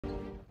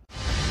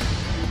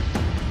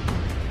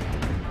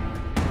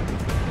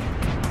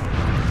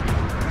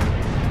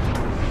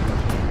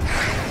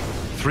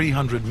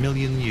300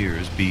 million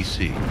years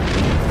BC.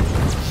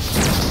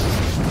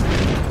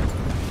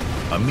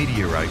 A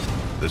meteorite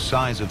the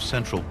size of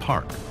Central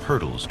Park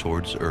hurtles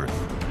towards Earth.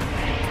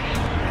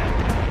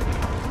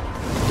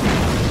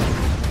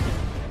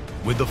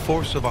 With the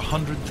force of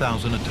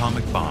 100,000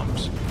 atomic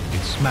bombs,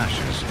 it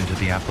smashes into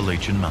the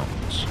Appalachian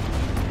Mountains.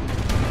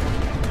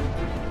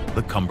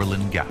 The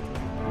Cumberland Gap.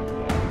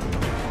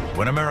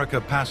 When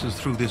America passes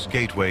through this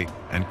gateway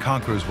and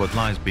conquers what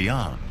lies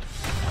beyond,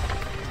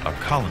 a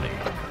colony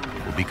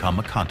will become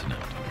a continent.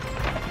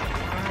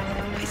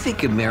 I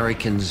think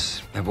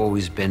Americans have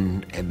always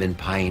been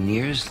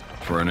pioneers.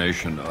 For a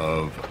nation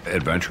of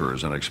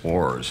adventurers and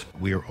explorers.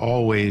 We are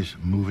always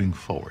moving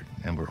forward,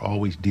 and we're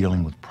always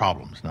dealing with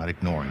problems, not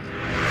ignoring them.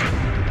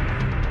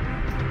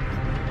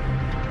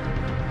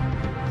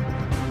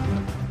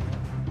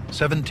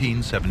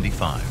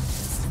 (1775).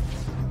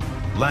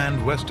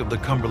 Land west of the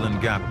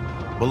Cumberland Gap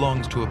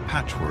belongs to a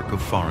patchwork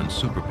of foreign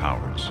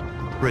superpowers: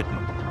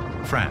 Britain,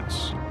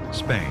 France,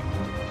 Spain.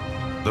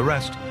 The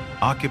rest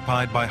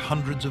occupied by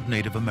hundreds of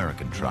Native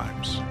American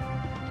tribes.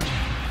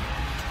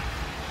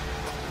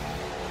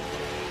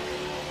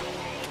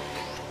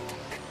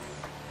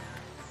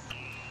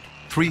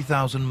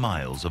 "3,000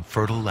 miles of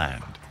fertile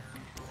land,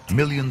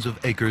 millions of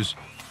acres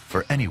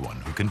for anyone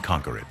who can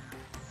conquer it.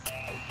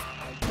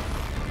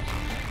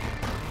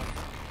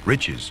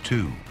 Riches,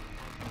 too,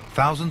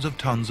 thousands of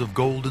tons of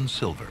gold and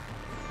silver.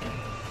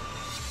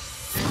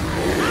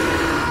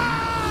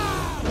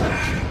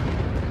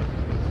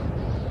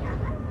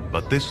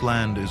 But this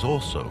land is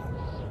also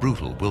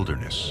brutal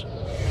wilderness.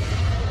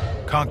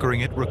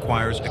 Conquering it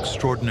requires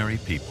extraordinary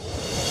people.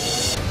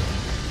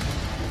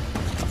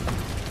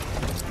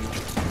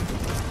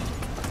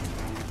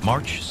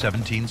 March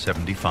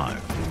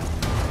 1775.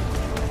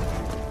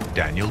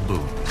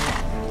 DanielBoone.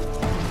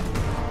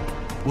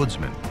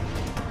 Woodsman.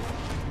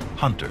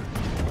 Hunter.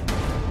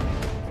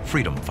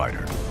 Freedom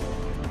fighter.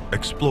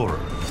 Explorer.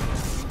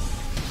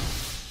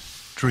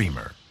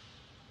 Dreamer.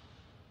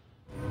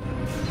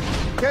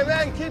 Okay,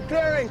 man, keep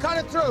clearing. Cut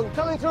it through.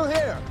 Coming through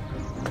here.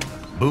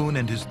 Boone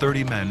and his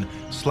 30 men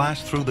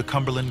slashed through the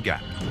Cumberland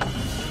Gap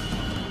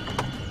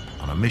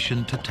on a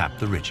mission to tap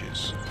the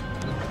riches.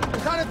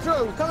 Cut it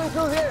through. Coming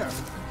through here.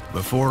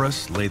 Before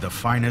us lay the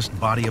finest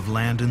body of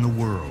land in the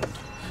world,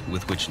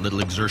 with which little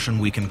exertion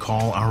we can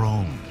call our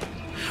own.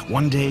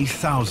 One day,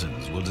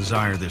 thousands will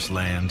desire this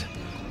land,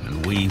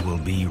 and we will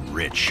be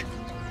rich.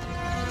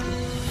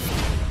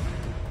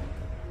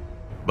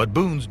 But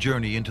Boone's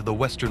journey into the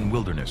western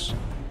wilderness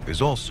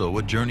is also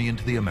a journey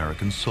into the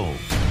American soul.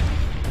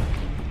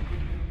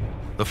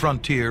 The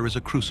frontier is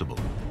a crucible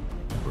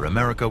where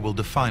America will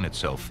define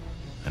itself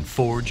and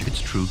forge its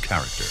true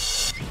character.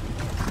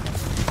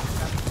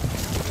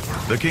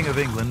 The King of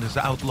England has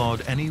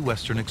outlawed any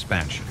western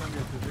expansion.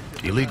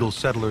 Illegal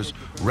settlers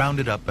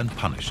rounded up and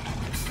punished.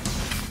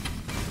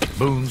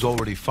 Boone's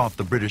already fought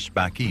the British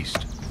back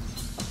east.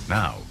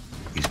 Now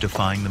he's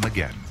defying them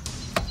again.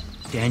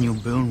 Daniel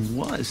Boone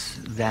was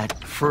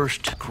that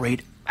first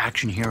great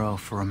action hero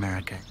for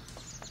America.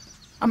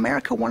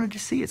 America wanted to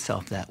see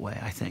itself that way,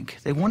 I think.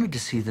 They wanted to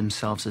see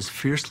themselves as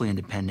fiercely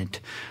independent,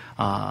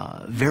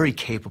 very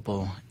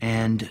capable,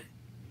 and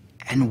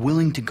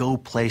willing to go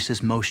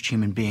places most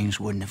human beings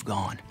wouldn't have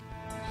gone.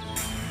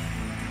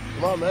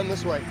 Come on, man,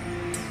 this way.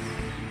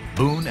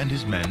 Boone and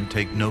his men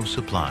take no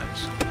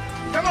supplies.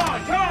 Come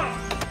on, come on!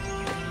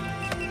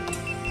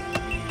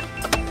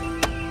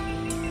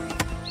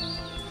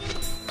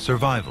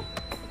 Survival,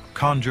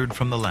 conjured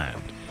from the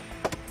land.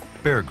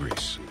 Bear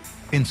grease,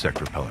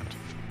 insect repellent,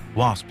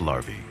 wasp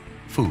larvae,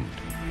 food.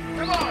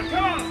 Come on,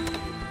 come on!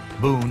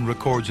 Boone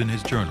records in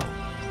his journal.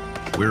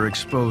 We're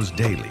exposed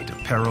daily to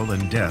peril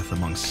and death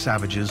amongst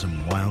savages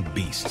and wild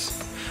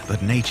beasts,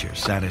 but nature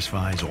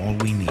satisfies all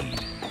we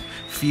need.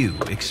 Few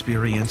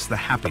experience the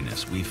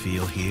happiness we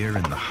feel here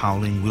in the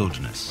howling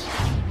wilderness.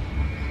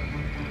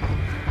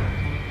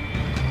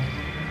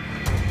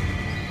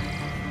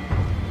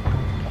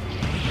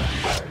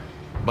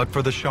 But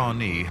for the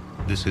Shawnee,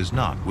 this is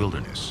not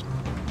wilderness.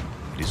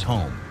 It is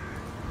home.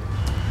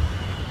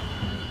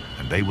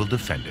 And they will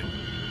defend it.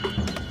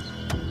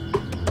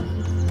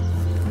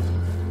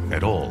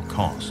 At all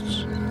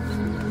costs.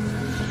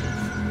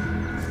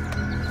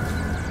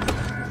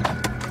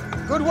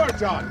 Good work,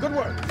 John, good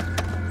work.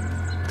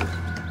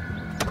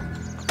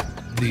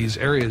 These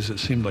areas that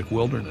seemed like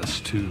wilderness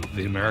to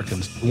the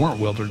Americans weren't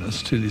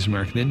wilderness to these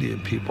American Indian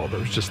people. They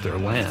were just their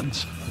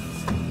lands.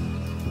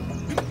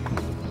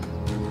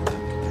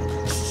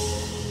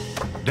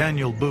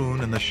 Daniel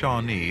Boone and the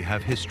Shawnee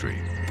have history.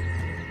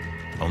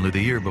 Only the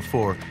year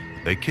before,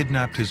 they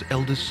kidnapped his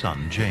eldest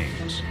son,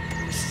 James.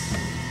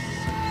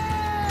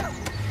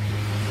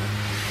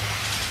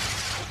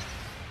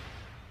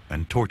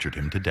 And tortured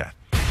him to death.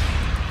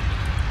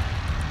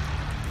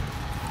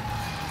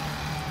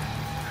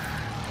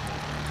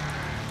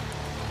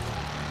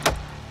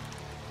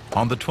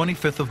 On the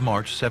 25th of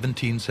March,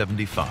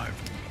 1775,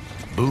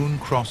 Boone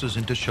crosses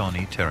into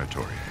Shawnee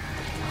territory.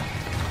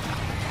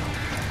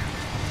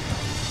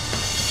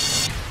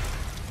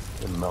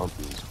 The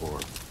mountains for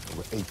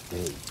over 8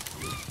 days.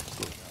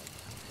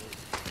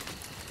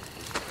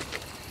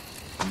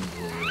 We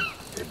were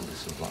able to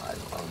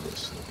survive on this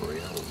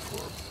slippery island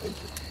for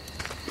ages.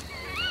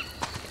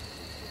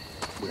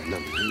 We had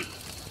nothing to eat.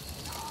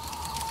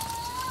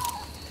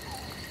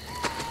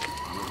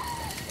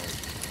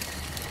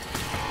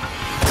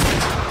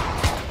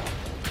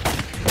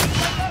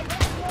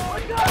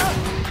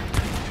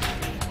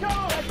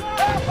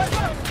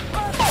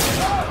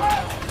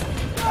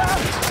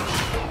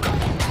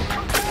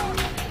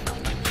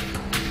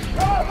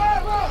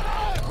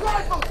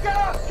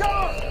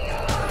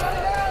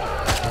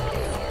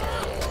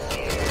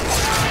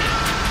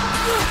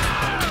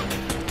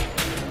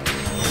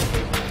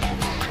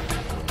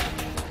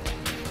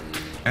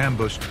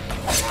 Ambushed,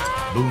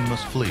 Boone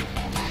must flee.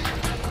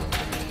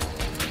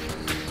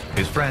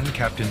 His friend,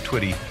 Captain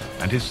Twitty,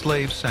 and his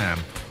slave, Sam,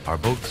 are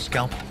both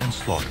scalped and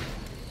slaughtered.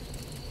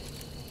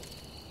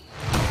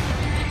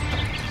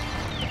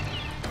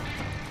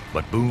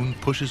 But Boone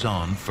pushes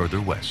on further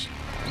west.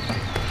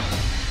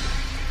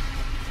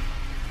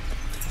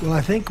 Well,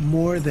 I think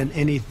more than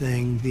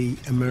anything, the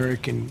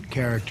American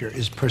character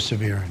is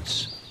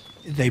perseverance.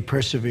 They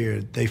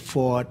persevered. They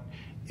fought.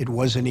 It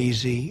wasn't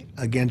easy,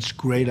 against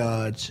great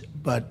odds,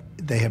 but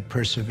they have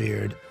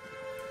persevered.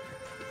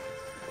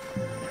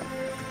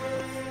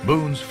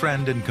 Boone's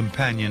friend and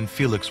companion,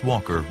 Felix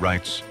Walker,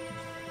 writes,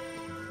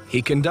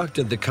 "He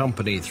conducted the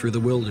company through the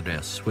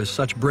wilderness with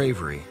such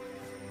bravery.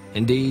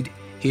 Indeed,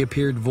 he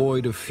appeared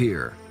void of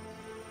fear,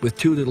 with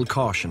too little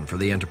caution for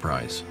the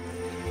enterprise."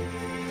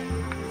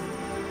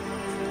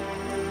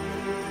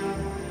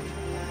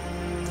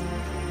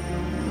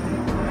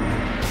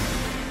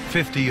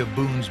 "50 of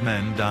Boone's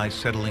men die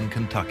settling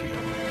Kentucky.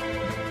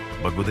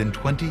 But within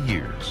 20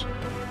 years,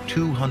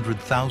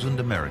 200,000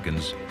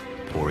 Americans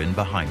pour in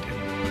behind him."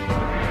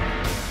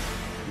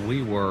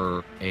 We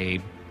were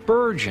a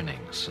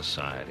burgeoning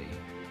society.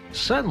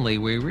 Suddenly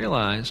we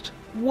realized,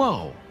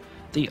 whoa,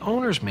 the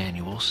owner's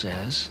manual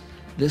says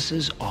this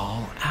is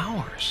all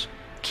ours.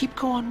 Keep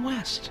going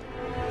west.